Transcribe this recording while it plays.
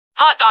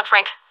Hot dog,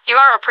 Frank. You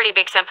are a pretty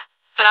big simp.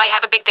 But I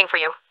have a big thing for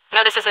you.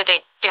 No, this is a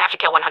date. You have to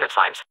kill 100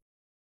 slimes.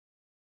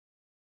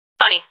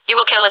 Bunny, you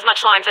will kill as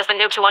much slimes as the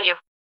noobs who want you.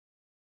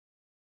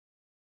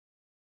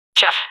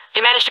 Chef,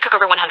 you managed to cook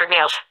over 100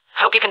 meals.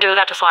 Hope you can do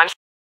that to slimes.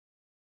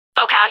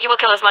 Oh cow, you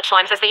will kill as much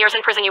slimes as the years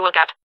in prison you will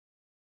get.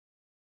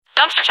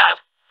 Dumpster child.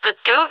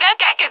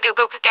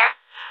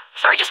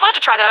 Sorry, just wanted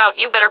to try that out.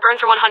 You better burn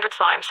through 100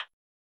 slimes.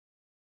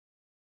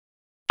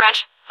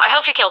 Branch, I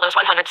hope you kill those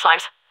 100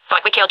 slimes.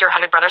 Like we killed your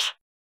 100 brothers.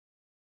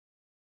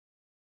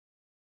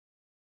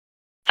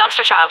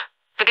 Dumpster child.